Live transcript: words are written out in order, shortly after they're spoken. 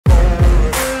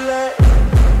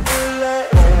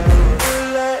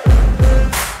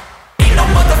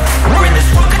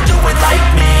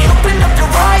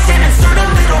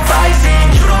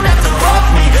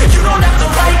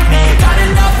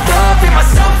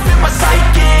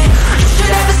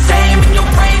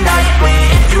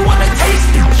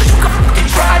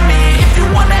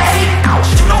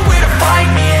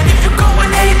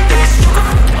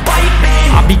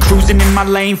my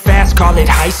lane fast, call it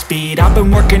high speed. I've been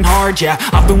working hard, yeah,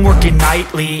 I've been working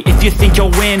nightly. If you think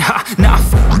you'll win, ha, nah,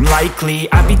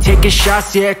 likely. I be taking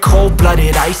shots, yeah,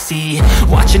 cold-blooded, icy.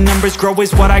 Watching numbers grow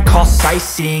is what I call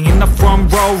sightseeing. In the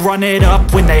front row, run it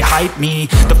up when they hype me.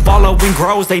 The following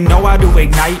grows, they know how to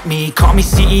ignite me. Call me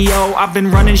CEO, I've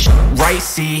been running shit right,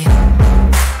 see.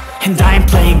 And I ain't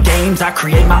playing games, I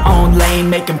create my own lane,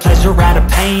 making pleasure out of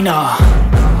pain,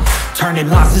 turning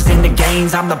losses into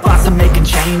gains. I'm the boss, I'm making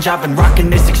change. I've been rocking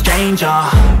this exchange,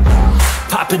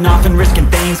 popping off and risking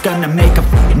things. Gonna make a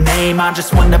f***ing name. I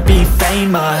just wanna be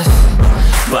famous,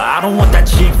 but I don't want that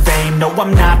cheap fame. No,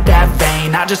 I'm not that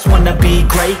vain. I just wanna be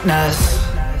greatness.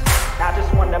 I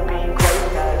just wanna be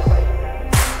greatness.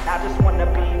 I just wanna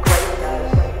be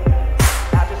greatness.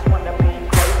 I just wanna be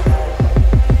greatness.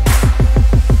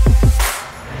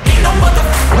 Ain't no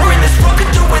motherfucker in this world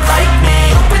could do it like me.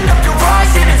 Open up your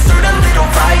eyes and insert a little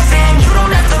rising. You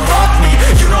don't have to love me,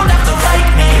 you don't have to like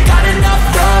me. Got enough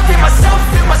love in myself,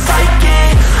 in my psyche.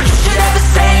 You should have the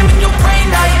same in your brain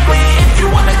nightly. If you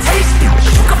wanna taste me,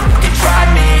 you can fucking try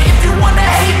me. If you wanna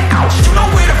hate me, you know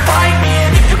where to find me.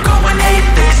 And if you go and hate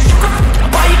this, you can fucking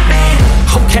bite me.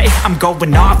 Okay, I'm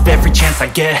going off every chance I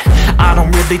get. I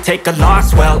don't really take a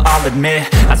loss, well, I'll admit.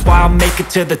 That's why I'll make it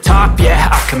to the top, yeah,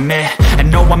 I commit.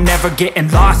 And no, I'm never getting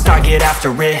lost, I get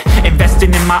after it.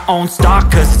 Investing in my own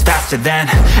stock, cause it's faster than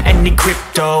any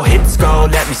crypto hits go,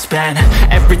 let me spend.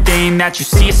 Everything that you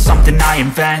see is something I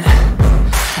invent,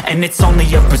 and it's only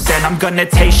a percent. I'm gonna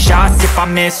take shots, if I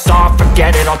miss all,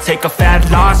 forget it. I'll take a fat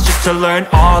loss just to learn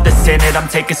all that's in it. I'm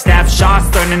taking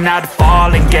snapshots, learning how to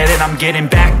fall and get it. I'm getting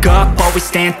back up, always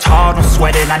stand tall, don't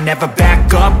sweat it. I never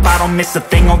back up, I don't miss a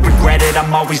thing or regret it.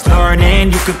 I'm always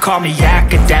learning, you could call me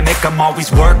academic. I'm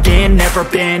always working, never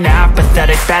been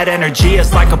apathetic. Bad energy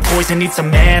is like a poison, needs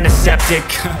some antiseptic.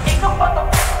 Ain't no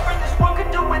motherfucker in this world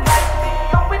could do it like me.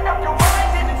 Open up your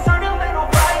eyes and insert a little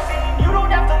rising. You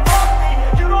don't have to love me,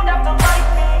 you don't have to like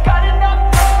me. Got enough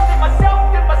love in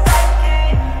myself, in my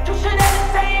psyche. You should have the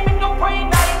same in your brain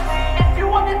nightly. If you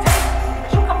wanna taste me,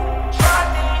 you can f***ing try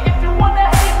me. If you wanna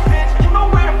hate bitch, you know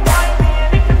where to find me.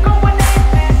 And if you go and hate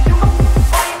this, you can f***ing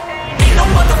fight me. Ain't no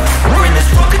motherfucker in this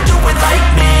world could do it like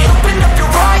me. Open up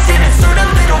your eyes and insert a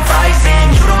little rising.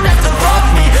 You don't have to love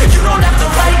me, you don't have to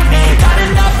like me. Got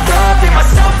enough love in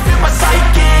myself, in my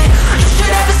psyche. You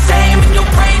should have the same in your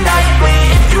brain nightly.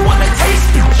 If you wanna taste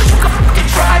me, you can fucking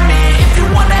try me. If you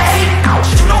wanna hate me,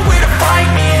 you know where to find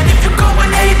me. And if you go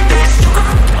and hate this, you can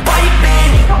fucking bite me.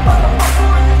 No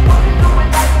motherfucker in this world can do it like me. Open up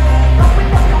your eyes and insert a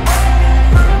little rising.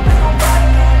 You don't have to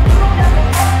love me, you don't have to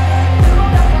like me. Got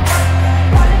enough love.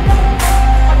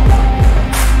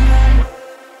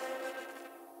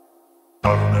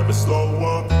 I don't ever slow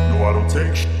up, no I don't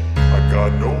take shit. I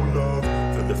got no love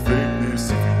for the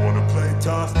fakeness. If you wanna play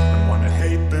tough and wanna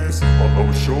hate this, I'll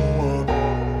always show up.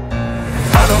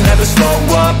 I don't ever slow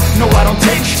up, no I don't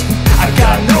take shit. I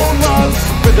got no love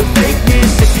for the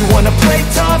fakeness. If you wanna play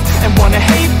tough and wanna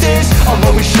hate this, I'll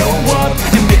always show up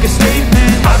and make a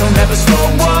statement. I don't ever slow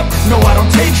up, no I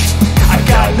don't take shit. I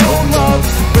got no love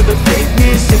for the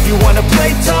fakeness. If you wanna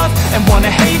play tough and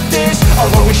wanna hate this,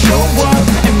 I'll always show up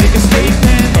and make a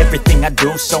statement. Everything I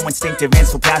do so instinctive and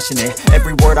so passionate.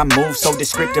 Every word I move so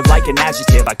descriptive like an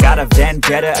adjective. I got a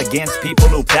vendetta against people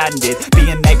who patented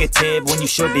being negative when you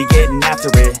should be getting after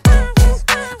it.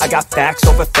 I got facts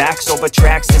over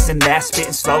tracks, this and that.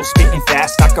 Spitting slow, spitting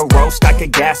fast, I could roast, I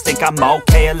could gas. Think I'm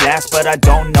okay at last, but I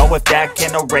don't know if that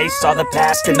can erase all the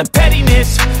past. And the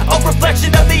pettiness, a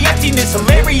reflection of the emptiness.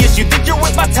 Hilarious, you think you're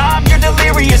worth my time, you're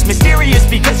delirious. Mysterious,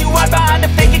 because you hide behind a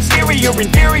fake exterior.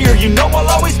 Inferior, you know I'll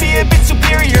always be a bit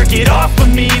superior. Get off of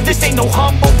me, this ain't no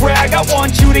humble brag. I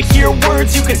want you to hear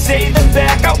words, you can say them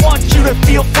back. I want you to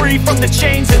feel free from the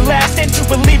chains that last, and to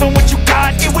believe in what you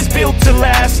got, it was built to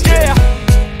last, yeah.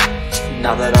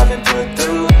 Now that I've been put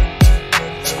through,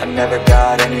 I never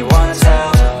got anyone's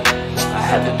help. I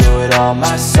had to do it all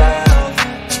myself.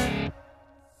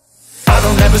 I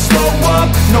don't ever slow up,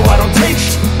 no I don't take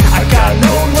shit. I got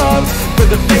no love for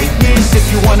the fakeness. If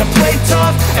you wanna play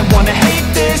tough and wanna hate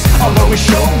this, I'll always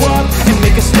show up and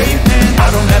make a statement. I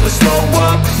don't ever slow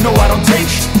up, no I don't take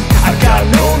shit. I got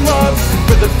no love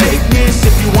for the fakeness.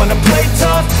 If you wanna play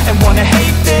tough and wanna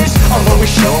hate this, I'll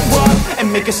always show up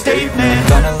and make a statement.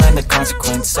 Gonna learn the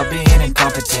consequence of being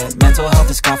incompetent. Mental health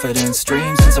is confidence,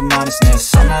 dreams and some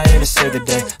honestness. I'm not here to save the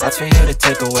day, that's for you to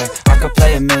take away. I could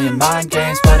play a million mind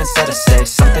games, but instead I say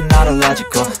something not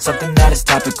illogical, something that is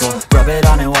topical. Rub it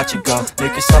on and watch it go,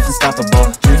 make yourself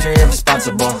unstoppable. Dreams are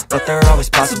irresponsible, but they're always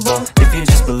possible. If you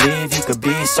just believe, you could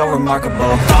be so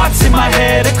remarkable. Thoughts in my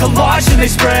head, a collage and they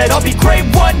spread. I'll be great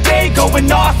one day, going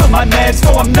going off of my meds.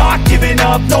 No, I'm not giving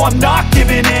up, no, I'm not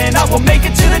giving in. I will make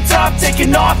it to the top,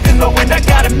 taking off in the wind. I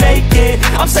gotta make it,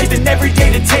 I'm saving every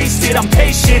day to taste it. I'm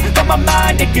patient, but my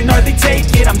mind, it can hardly take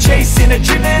it. I'm chasing a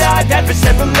dream that I've had for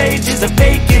several ages. A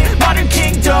vacant, modern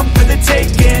kingdom for the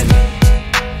taking.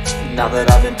 Now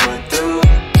that I've been put through,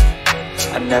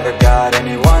 I never got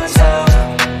anyone's help.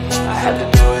 I had to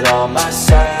do it all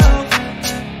myself.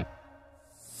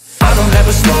 I don't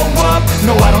ever slow up,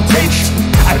 no I don't take sh**.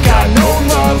 I got no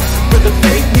love for the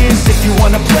fakeness. If you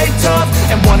wanna play tough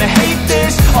and wanna hate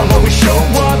this, I'll always show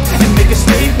up and make a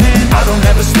statement. I don't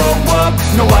ever slow up,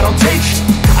 no I don't take sh**.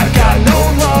 I got no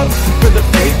love for the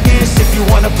fakeness. If you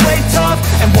wanna play tough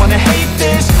and wanna hate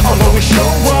this, I'll always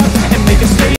show up